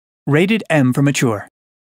Rated M for mature.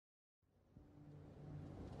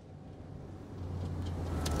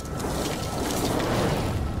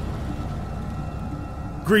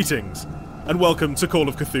 Greetings, and welcome to Call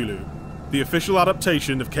of Cthulhu, the official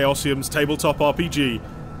adaptation of Chaosium's tabletop RPG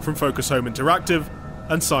from Focus Home Interactive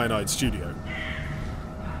and Cyanide Studio.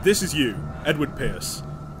 This is you, Edward Pierce,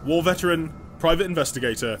 war veteran, private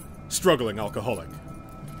investigator, struggling alcoholic.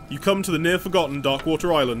 You come to the near-forgotten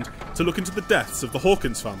Darkwater Island to look into the deaths of the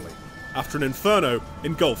Hawkins family after an inferno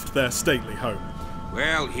engulfed their stately home.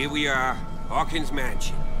 Well, here we are, Hawkins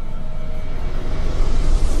Mansion.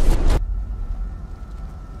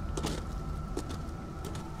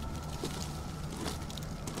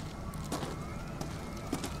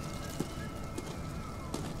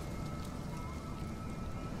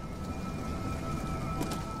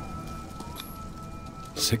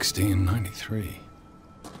 $1693.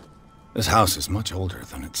 This house is much older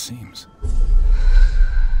than it seems.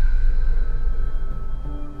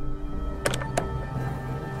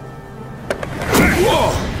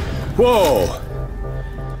 Whoa! Whoa!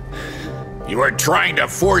 You were trying to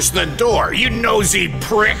force the door, you nosy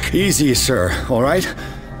prick! Easy, sir, all right?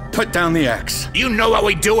 Put down the axe. You know what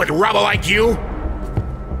we do with rubble like you?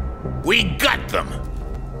 We gut them.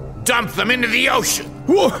 Dump them into the ocean.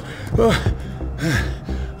 Whoa!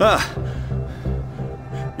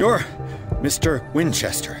 You're Mr.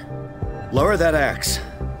 Winchester. Lower that axe.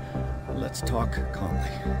 Let's talk calmly.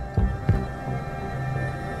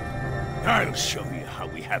 I'll show you how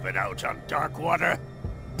we have it out on Darkwater.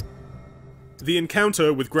 The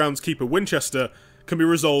encounter with groundskeeper Winchester can be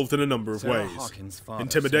resolved in a number of ways.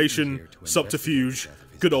 Intimidation, subterfuge,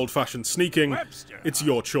 good old-fashioned sneaking, it's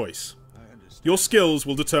your choice. Your skills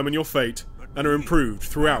will determine your fate and are improved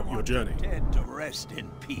throughout your journey. Dead to rest in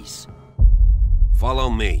peace. Follow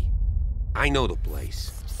me. I know the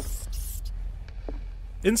place.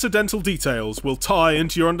 Incidental details will tie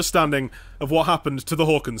into your understanding of what happened to the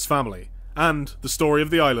Hawkins family, and the story of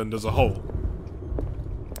the island as a whole.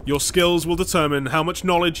 Your skills will determine how much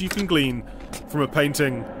knowledge you can glean from a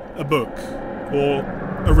painting, a book, or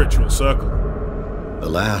a ritual circle. The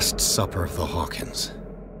Last Supper of the Hawkins.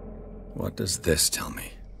 What does this tell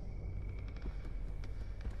me?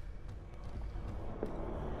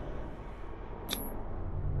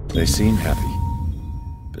 They seem happy,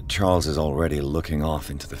 but Charles is already looking off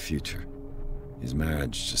into the future. His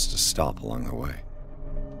marriage just a stop along the way.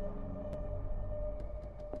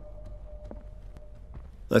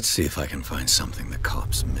 Let's see if I can find something the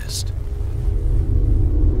cops missed.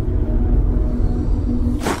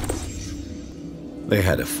 They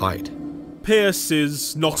had a fight. Pierce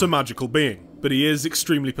is not a magical being, but he is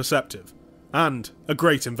extremely perceptive, and a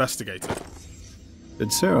great investigator.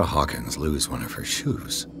 Did Sarah Hawkins lose one of her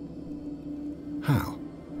shoes? How?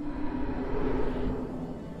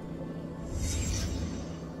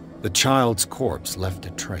 The child's corpse left a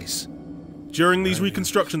trace. During these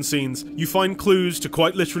reconstruction scenes, you find clues to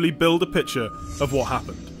quite literally build a picture of what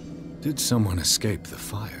happened. Did someone escape the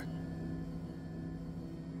fire?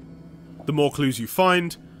 The more clues you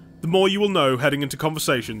find, the more you will know heading into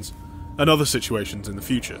conversations and other situations in the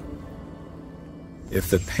future. If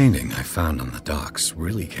the painting I found on the docks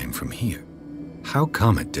really came from here, how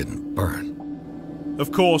come it didn't burn?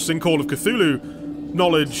 Of course, in Call of Cthulhu,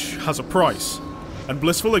 knowledge has a price, and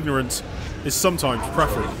blissful ignorance is sometimes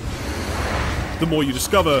preferable. The more you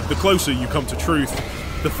discover, the closer you come to truth,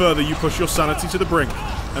 the further you push your sanity to the brink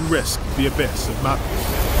and risk the abyss of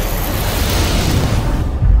madness.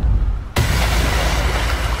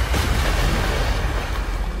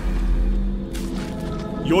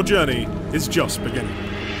 Your journey is just beginning.